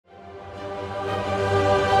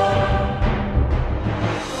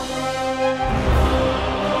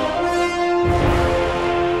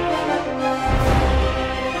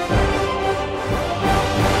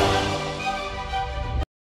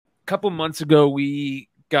couple months ago, we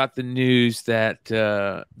got the news that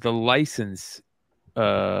the license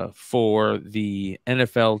for the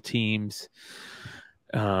NFL teams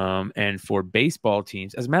and for baseball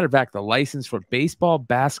teams, as a matter of fact, the license for baseball,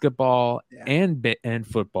 basketball, and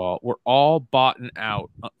football were all bought out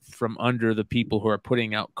from under the people who are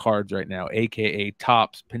putting out cards right now, aka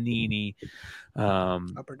Topps, Panini,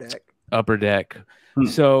 Upper Deck.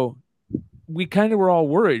 So we kind of were all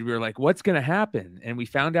worried. We were like, what's going to happen? And we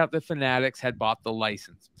found out that Fanatics had bought the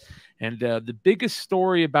license. And the biggest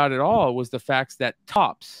story about it all was the fact that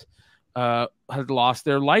Topps had lost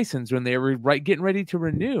their license when they were getting ready to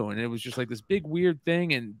renew. And it was just like this big weird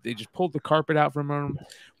thing. And they just pulled the carpet out from them.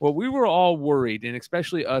 Well, we were all worried, and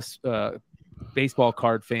especially us baseball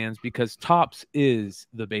card fans, because Topps is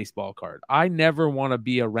the baseball card. I never want to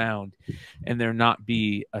be around and there not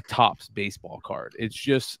be a Topps baseball card.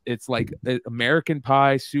 It's like American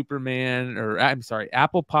Pie, Superman, or I'm sorry,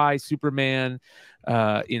 Apple Pie, Superman.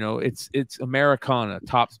 It's Americana,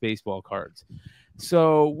 Topps baseball cards.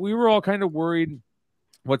 So we were all kind of worried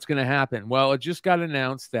what's going to happen. Well, it just got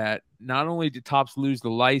announced that not only did Topps lose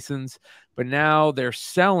the license, but now they're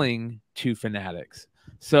selling to Fanatics.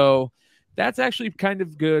 So that's actually kind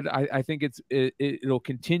of good. I think it'll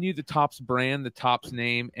continue the Topps brand, the Topps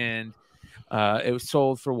name, and it was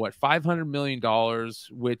sold for what, $500 million,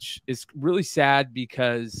 which is really sad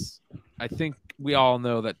because I think we all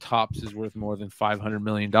know that Topps is worth more than $500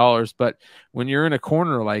 million. But when you're in a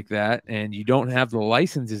corner like that and you don't have the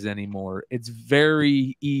licenses anymore, it's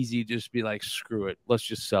very easy to just be like, screw it, let's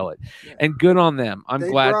just sell it. Yeah. And good on them. I'm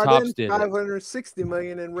glad Topps did. $560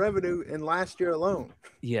 million in revenue in last year alone.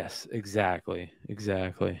 Yes, exactly.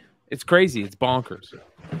 It's crazy. It's bonkers.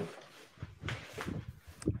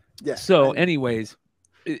 Yeah. So, anyways,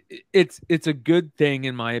 it's a good thing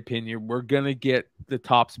in my opinion. We're gonna get the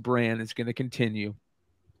Topps brand. It's gonna continue.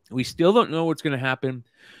 We still don't know what's gonna happen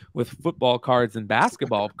with football cards and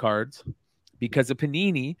basketball cards because of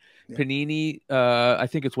Panini. Yeah. Panini, I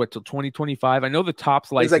think it's what, till 2025. I know the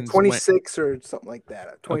Topps license. It's like 26 or something like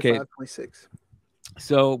that. 25, okay. 26.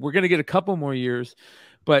 So we're gonna get a couple more years,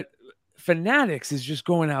 but Fanatics is just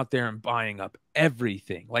going out there and buying up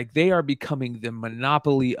everything. Like, they are becoming the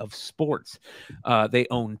monopoly of sports. They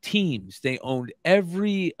own teams. They own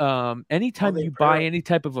every anytime you buy any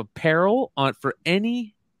type of apparel for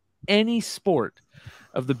any sport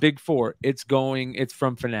of the big four, it's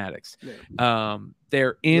from Fanatics. Yeah.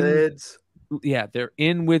 They're in Lids. Yeah, they're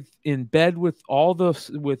in bed with all the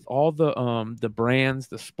brands,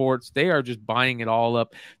 the sports. They are just buying it all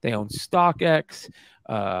up. They own StockX.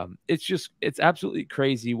 It's absolutely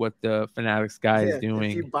crazy what the Fanatics guy is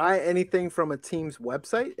doing. If you buy anything from a team's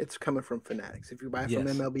website, it's coming from Fanatics. If you buy from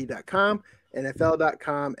MLB.com,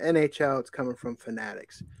 NFL.com, NHL, it's coming from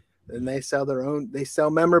Fanatics. And they sell they sell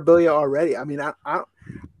memorabilia already. I mean, I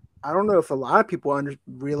don't know if a lot of people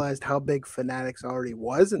realized how big Fanatics already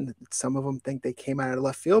was, and some of them think they came out of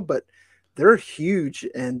left field, but they're huge.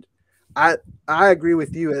 And I agree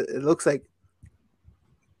with you. It looks like,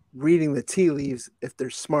 reading the tea leaves, if they're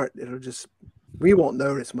smart, we won't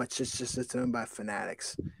notice much. It's owned by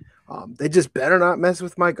Fanatics. They just better not mess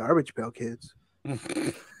with my garbage pail kids.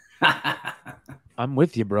 I'm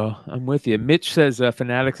with you, bro. I'm with you. Mitch says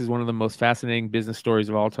Fanatics is one of the most fascinating business stories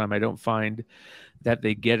of all time. I don't find that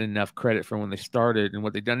they get enough credit for when they started and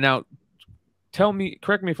what they've done. Now,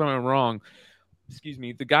 correct me if I'm wrong. Excuse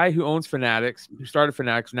me, the guy who owns Fanatics, who started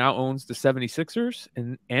Fanatics, now owns the 76ers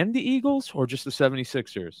and the Eagles, or just the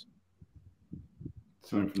 76ers?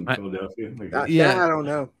 Someone from Philadelphia. I don't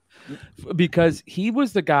know. Because he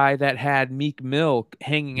was the guy that had Meek Mill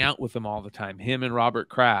hanging out with him all the time, him and Robert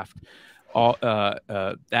Kraft.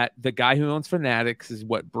 That the guy who owns Fanatics is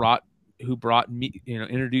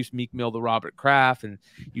introduced Meek Mill to Robert Kraft, and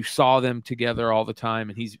you saw them together all the time.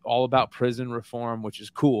 And he's all about prison reform, which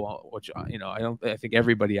is cool. Which I think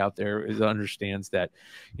everybody out there understands that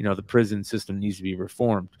the prison system needs to be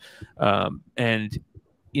reformed. But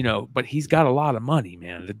he's got a lot of money,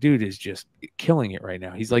 man. The dude is just killing it right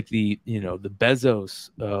now. He's like the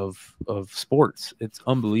Bezos of sports. It's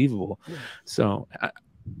unbelievable. Yeah. So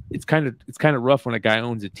it's kind of rough when a guy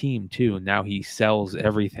owns a team too, and now he sells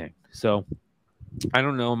everything. So I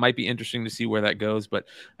don't know. It might be interesting to see where that goes, but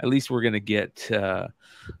at least we're gonna get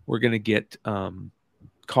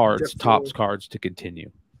cards, Topps cards to continue.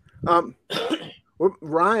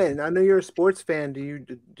 Ryan, I know you're a sports fan. Do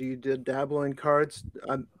you dabble in cards?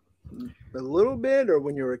 a little bit, or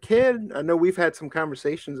when you were a kid? I know we've had some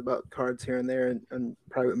conversations about cards here and there and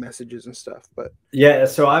private messages and stuff, but yeah.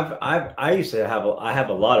 So I used to have I have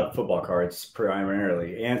a lot of football cards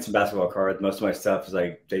primarily, and some basketball cards. Most of my stuff is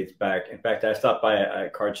like dates back. In fact, I stopped by a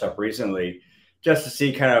card shop recently just to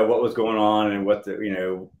see kind of what was going on and what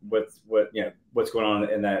what's going on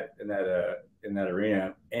in that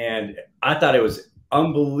arena. And I thought it was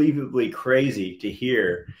unbelievably crazy to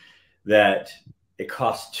hear that it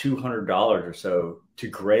costs $200 or so to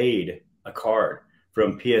grade a card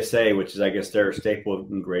from PSA, which is, I guess, their staple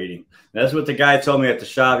in grading. And that's what the guy told me at the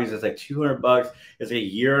shop. He says like $200. It's a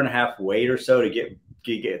year and a half wait or so to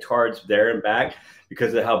get cards there and back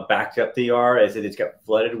because of how backed up they are, as it's got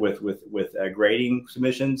flooded with grading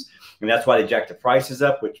submissions, and that's why they jacked the prices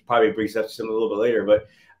up, which probably brings up some a little bit later. But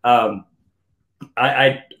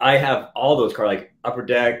I have all those cards, like Upper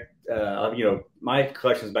Deck. My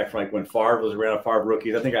collection is back from like when Favre was around, Favre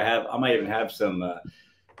rookies. I might even have some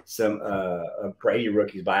Brady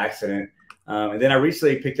rookies by accident. And then I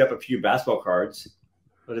recently picked up a few basketball cards.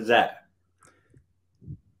 What is that?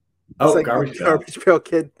 Oh, like Garbage Pail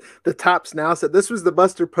Kid. The Tops Now said this was the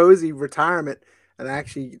Buster Posey retirement, and I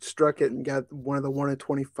actually struck it and got one of the 1 in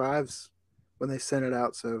 25s when they sent it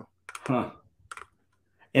out. So,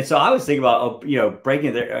 And so I was thinking about, breaking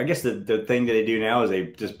it there. I guess the thing that they do now is they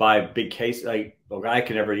just buy a big case. Like, I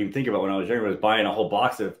could never even think about when I was younger was buying a whole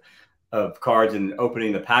box of cards and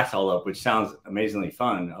opening the packs all up, which sounds amazingly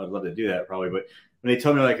fun. I would love to do that probably. But when they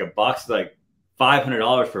told me like a box, like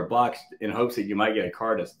 $500 for a box in hopes that you might get a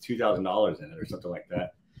card that's $2,000 in it or something like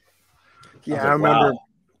that. Yeah, I remember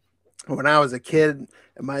when I was a kid,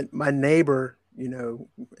 my neighbor, in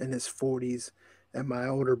his 40s, and my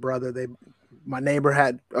older brother, my neighbor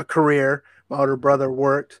had a career. My older brother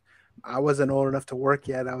worked. I wasn't old enough to work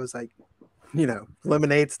yet. I was like,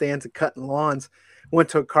 lemonade stands and cutting lawns. Went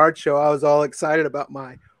to a card show. I was all excited about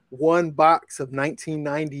my one box of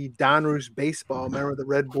 1990 Donruss baseball. Remember the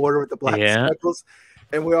red border with the black speckles?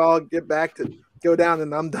 And we all get back to go down,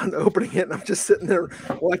 and I'm done opening it. And I'm just sitting there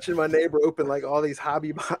watching my neighbor open like all these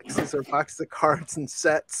hobby boxes or boxes of cards and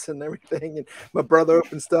sets and everything. And my brother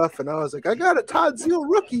opened stuff, and I was like, I got a Todd Zeal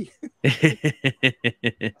rookie.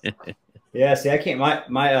 Yeah, see, I can't.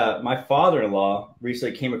 My father-in-law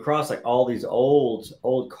recently came across like all these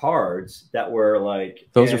old cards that were like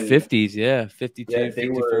those are 50s, 52,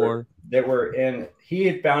 54. They were in. He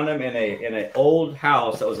had found them in an old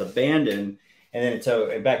house that was abandoned, and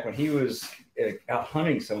then back when he was out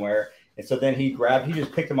hunting somewhere, and so then he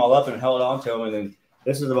just picked them all up and held on to them, and then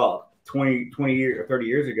this is about 20 years or 30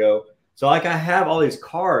 years ago. So like I have all these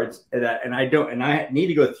cards and I need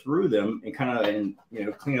to go through them and kind of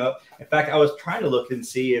clean up. In fact, I was trying to look and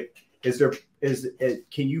see if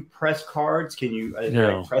can you press cards? Can you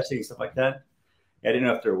like pressing stuff like that? I didn't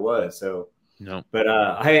know if there was. So no. But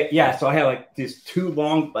so I have like these two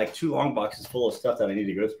long boxes full of stuff that I need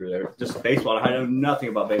to go through there. Just baseball. I know nothing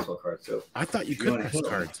about baseball cards. So I thought you could press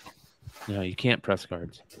cards. No, you can't press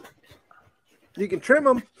cards. You can trim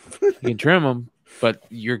them. You can trim them. But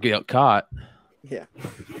you're get caught. Yeah.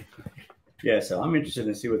 Yeah, so I'm interested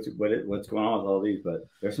to see what's going on with all these, but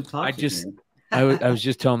there's some toxic. I was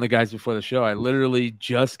just telling the guys before the show, I literally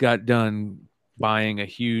just got done buying a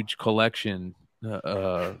huge collection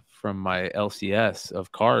from my LCS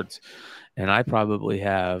of cards, and I probably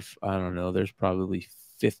have, I don't know, there's probably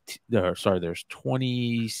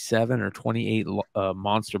 27 or 28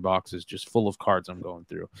 monster boxes just full of cards I'm going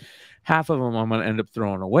through. Half of them I'm going to end up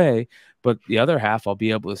throwing away, but the other half I'll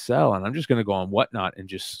be able to sell, and I'm just going to go on Whatnot and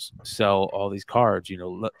just sell all these cards.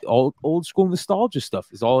 Old school nostalgia stuff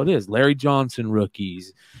is all it is. Larry Johnson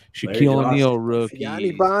rookies, Shaquille O'Neal rookies,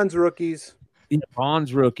 Gianni Bonds rookies.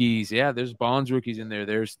 Bonds rookies. Yeah, there's Bonds rookies in there.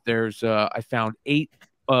 There's I found 8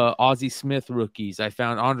 Ozzie Smith rookies. I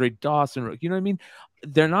found Andre Dawson rookies. You know what I mean?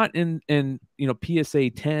 They're not in PSA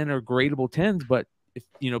 10 or gradable 10s, but if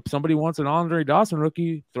somebody wants an Andre Dawson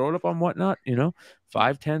rookie, throw it up on Whatnot,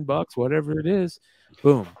 $5-10, whatever it is,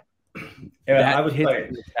 boom. Yeah, I was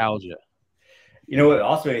playing nostalgia. What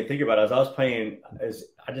also made me think about it, I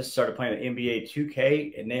just started playing the NBA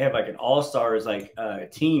 2K, and they have like an all-stars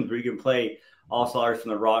team where you can play all-stars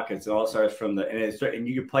from the Rockets and all-stars from and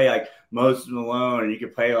you can play like Moses Malone, and you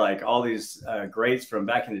can play like all these greats from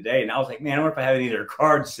back in the day. And I was like, man, I wonder if I have any of their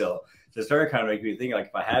cards still. So it started kind of making me think like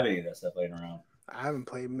if I have any of that stuff laying around. I haven't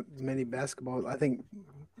played many basketball. I think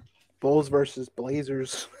Bulls versus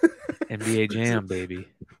Blazers. NBA Jam, baby.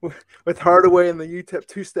 With Hardaway and the UTEP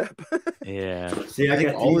two-step. Yeah. See, I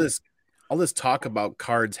think all this talk about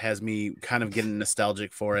cards has me kind of getting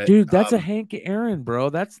nostalgic for it. Dude, that's a Hank Aaron, bro.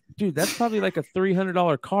 That's probably like a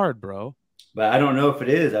 $300 card, bro. But I don't know if it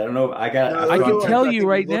is. I don't know. I can tell you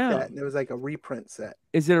right now. And it was like a reprint set.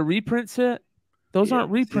 Is it a reprint set? Those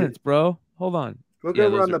aren't reprints, bro. Hold on. Look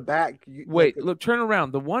over on the back. Wait, look, turn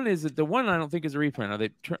around. The one I don't think is a reprint. Are they?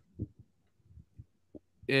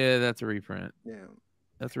 Yeah, that's a reprint. Yeah,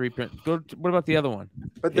 that's a reprint. What about the other one?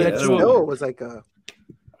 But the still was like a.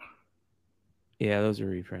 Yeah, those are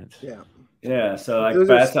reprints. Yeah. Yeah. So like,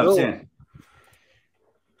 that's what I'm saying.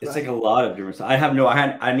 It's like a lot of different.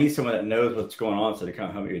 I need someone that knows what's going on so they kind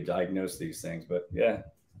of help me diagnose these things. But yeah.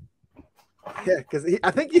 Yeah, because I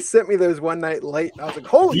think he sent me those one night late. I was like,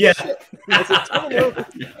 holy shit.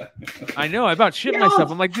 I know. I about shit myself.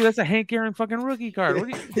 I'm like, dude, that's a Hank Aaron fucking rookie card. What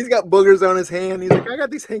He's got boogers on his hand. He's like, I got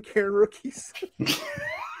these Hank Aaron rookies.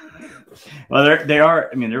 Well, they are.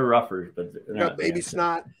 I mean, they're rougher, but they're got baby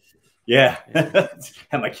snot. Yeah.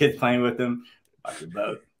 Have my kids playing with them.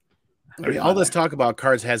 Both. I mean, all this talk about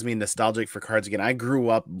cards has me nostalgic for cards again. I grew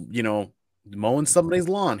up, mowing somebody's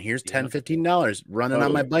lawn. Here's $10-15 running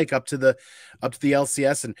on my bike up to the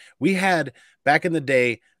LCS. And we had back in the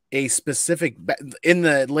day a specific, in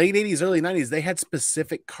the late 80s, early 90s, they had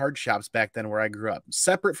specific card shops back then where I grew up,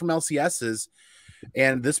 separate from LCS's.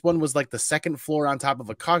 And this one was like the second floor on top of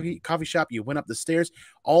a coffee shop. You went up the stairs.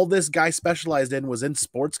 All this guy specialized in was in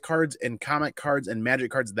sports cards and comic cards and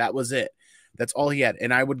magic cards. That was it. That's all he had.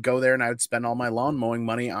 And I would go there and I would spend all my lawn mowing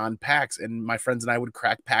money on packs. And my friends and I would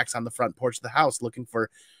crack packs on the front porch of the house looking for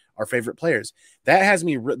our favorite players. That has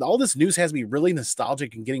me, all this news has me really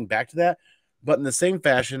nostalgic and getting back to that. But in the same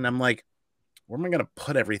fashion, I'm like, where am I going to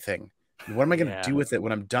put everything? What am I going to do with it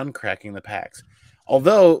when I'm done cracking the packs?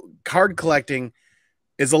 Although card collecting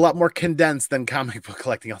is a lot more condensed than comic book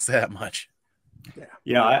collecting. I'll say that much.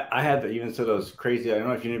 Yeah. I had even so those crazy, I don't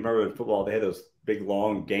know if you remember in football, they had those big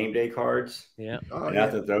long game day cards. Yeah. And I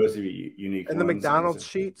thought those would be unique. And the McDonald's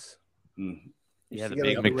sheets. Yeah, the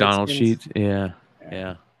big McDonald's sheets. Yeah.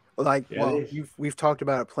 Like, we've talked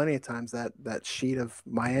about it plenty of times, that sheet of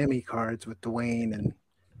Miami cards with Dwayne and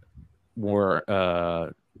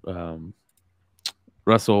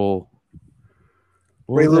Russell,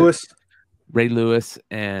 Ray Lewis,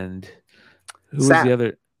 and who was the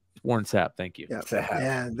other? Warren Sapp. Thank you.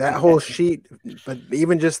 Yeah, that whole sheet, but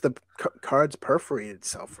even just the cards perforated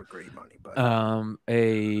sell for great money. But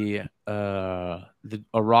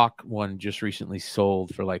a Rock one just recently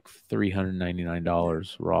sold for like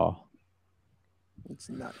 $399 raw. It's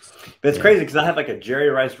nuts. But it's crazy because I have like a Jerry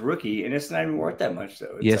Rice rookie, and it's not even worth that much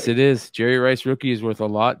though. Yes, it is. Jerry Rice rookie is worth a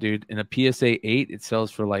lot, dude. In a PSA 8, it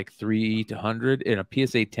sells for like $300. In a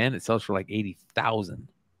PSA 10, it sells for like $80,000.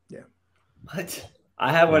 Yeah. What?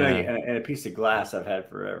 I have one in a piece of glass I've had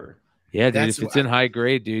forever. Yeah, dude. If it's in high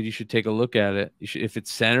grade, dude, you should take a look at it. If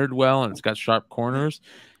it's centered well and it's got sharp corners,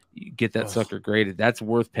 you get that sucker graded. That's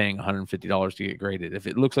worth paying $150 to get graded. If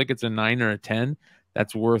it looks like it's a 9 or a 10,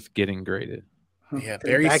 that's worth getting graded. Yeah,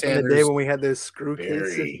 Barry back Sanders. in the day when we had those screw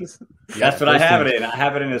cases. That's what I have it in. I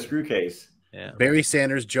have it in a screw case. Yeah. Barry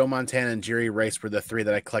Sanders, Joe Montana, and Jerry Rice were the three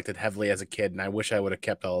that I collected heavily as a kid, and I wish I would have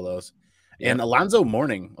kept all of those. And Alonzo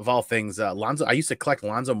Mourning, of all things, I used to collect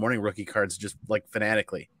Alonzo Mourning rookie cards just like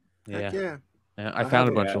fanatically. Yeah. I found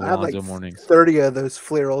a bunch of Alonzo Mournings. 30 of those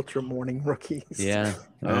Fleer Ultra Mourning rookies. Yeah.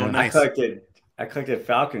 Nice. I collected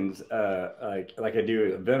Falcons like I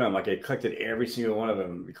do Venom. Like I collected every single one of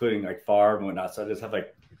them, including like Favre and whatnot. So I just have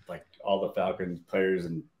like all the Falcons players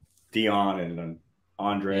and Dion and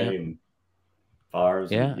Andre and Favre.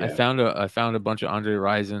 Yeah, I found a bunch of Andre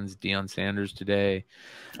Risons, Deion Sanders today.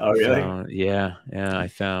 Oh really? I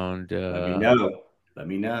found. Let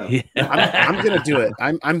me know. Yeah. I'm gonna do it.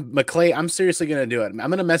 I'm McClay. I'm seriously gonna do it. I'm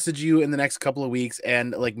gonna message you in the next couple of weeks,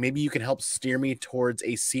 and like maybe you can help steer me towards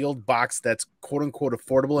a sealed box that's quote unquote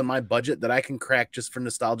affordable in my budget that I can crack just for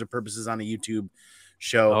nostalgia purposes on a YouTube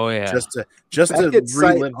show. Oh yeah, just to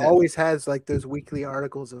relive. Always has like those weekly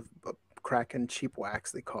articles of cracking cheap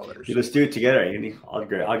wax, they call it. Or let's do it together, Andy. I'll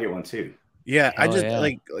get one too. Yeah, I just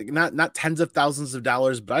like not tens of thousands of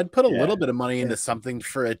dollars, but I'd put a little bit of money into something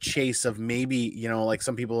for a chase of maybe, like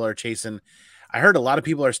some people are chasing. I heard a lot of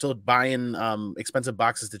people are still buying expensive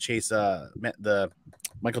boxes to chase the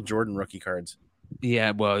Michael Jordan rookie cards. Yeah,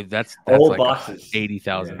 well, that's old like boxes,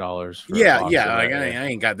 $80,000. Yeah. Like, I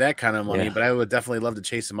ain't got that kind of money, but I would definitely love to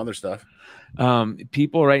chase some other stuff.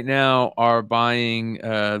 People right now are buying.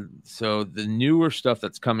 So the newer stuff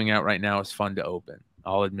that's coming out right now is fun to open.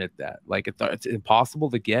 I'll admit that. Like it's impossible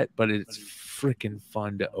to get, but it's freaking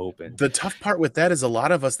fun to open. The tough part with that is a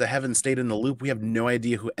lot of us that haven't stayed in the loop, we have no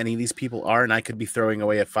idea who any of these people are, and I could be throwing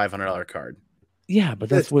away a $500 card. Yeah, but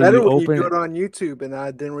that's better when you open do it on YouTube, and I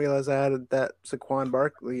didn't realize I had that Saquon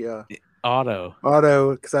Barkley Auto.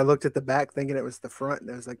 Because I looked at the back thinking it was the front, and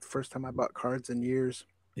it was like the first time I bought cards in years.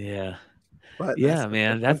 Yeah. But yeah,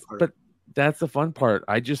 man. That's the fun part.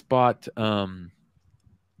 I just bought a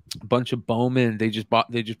bunch of Bowman. They just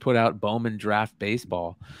put out Bowman Draft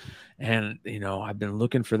Baseball. And I've been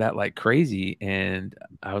looking for that like crazy, and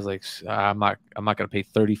I was like, I'm not going to pay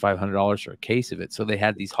 $3,500 for a case of it. So they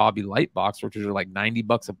had these Hobby Light box, which are like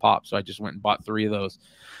 $90 a pop. So I just went and bought 3 of those,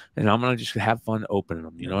 and I'm gonna just have fun opening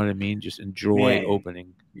them. You know what I mean? Just enjoy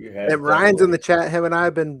opening. And Ryan's in the chat. Him and I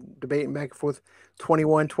have been debating back and forth.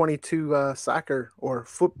 21, 22 soccer or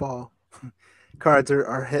football cards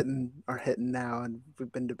are hitting now, and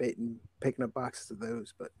we've been debating picking up boxes of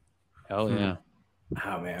those. But hell yeah.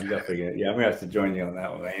 Oh man, I'm definitely I'm gonna have to join you on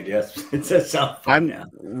that one, Andy. That sounds fun. Now.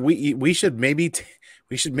 We should maybe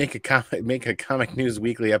we should make a comic news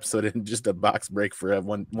weekly episode and just a box break for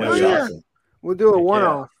one. Yeah. Awesome. We'll do a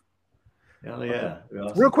one-off. Hell yeah!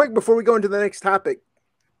 Awesome. Real quick before we go into the next topic,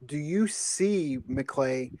 do you see,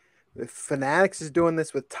 McClay, if Fanatics is doing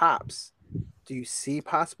this with Topps? Do you see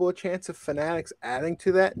possible a chance of Fanatics adding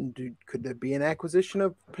to that? And could there be an acquisition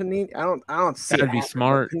of Panini? I don't see. That'd be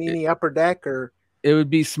smart. Panini Upper Deck or. It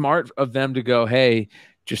would be smart of them to go, hey,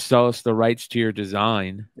 just sell us the rights to your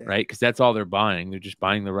design, right? Because that's all they're buying. They're just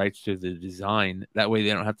buying the rights to the design. That way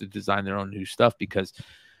they don't have to design their own new stuff, because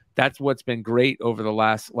that's what's been great over the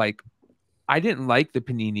last, I didn't like the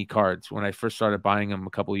Panini cards when I first started buying them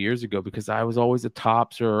a couple of years ago, because I was always a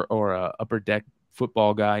Topps or a Upper Deck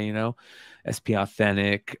football guy, SP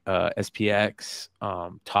Authentic, SPX,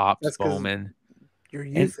 Topps, Bowman. Your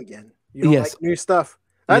youth again. You don't like new stuff.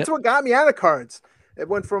 That's what got me out of cards. It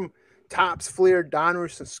went from Topps, Fleer,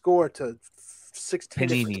 Donruss, and Score to 16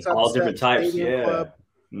 Panini. All different types. Club.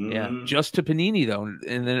 Yeah, just to Panini though,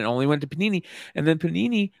 and then it only went to Panini, and then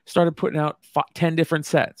Panini started putting out 10 different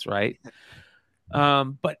sets, right?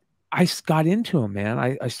 But I got into them, man.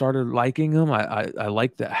 I started liking them. I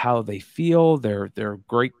like how they feel. They're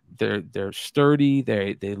great. They're sturdy.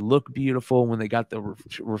 They look beautiful when they got the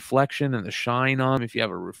reflection and the shine on them. If you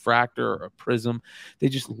have a refractor or a prism, they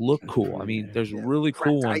just look cool. I mean, there's really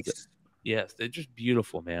cool ones. Yes, they're just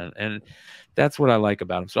beautiful, man. And that's what I like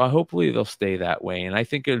about them. So hopefully they'll stay that way. And I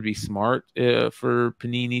think it would be smart for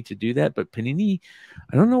Panini to do that. But Panini,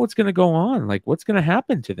 I don't know what's going to go on. Like, what's going to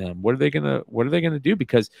happen to them? What are they going to do?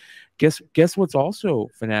 Because guess what's also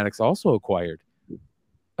Fanatics also acquired?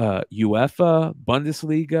 UEFA,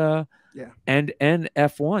 Bundesliga, and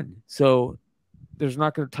F1. So there's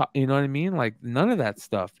not going to talk, you know what I mean? Like, none of that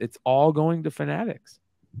stuff. It's all going to Fanatics.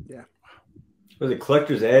 Yeah. Was it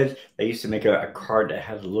Collector's Edge? They used to make a card that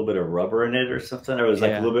had a little bit of rubber in it or something. It was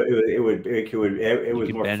like a little bit. It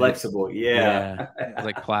was more flexible. Yeah. It was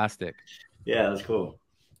like plastic. Yeah, that's cool.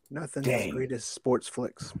 Nothing as great as sports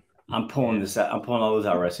flicks. I'm pulling this out. I'm pulling all those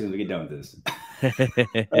out right as soon as we get done with this.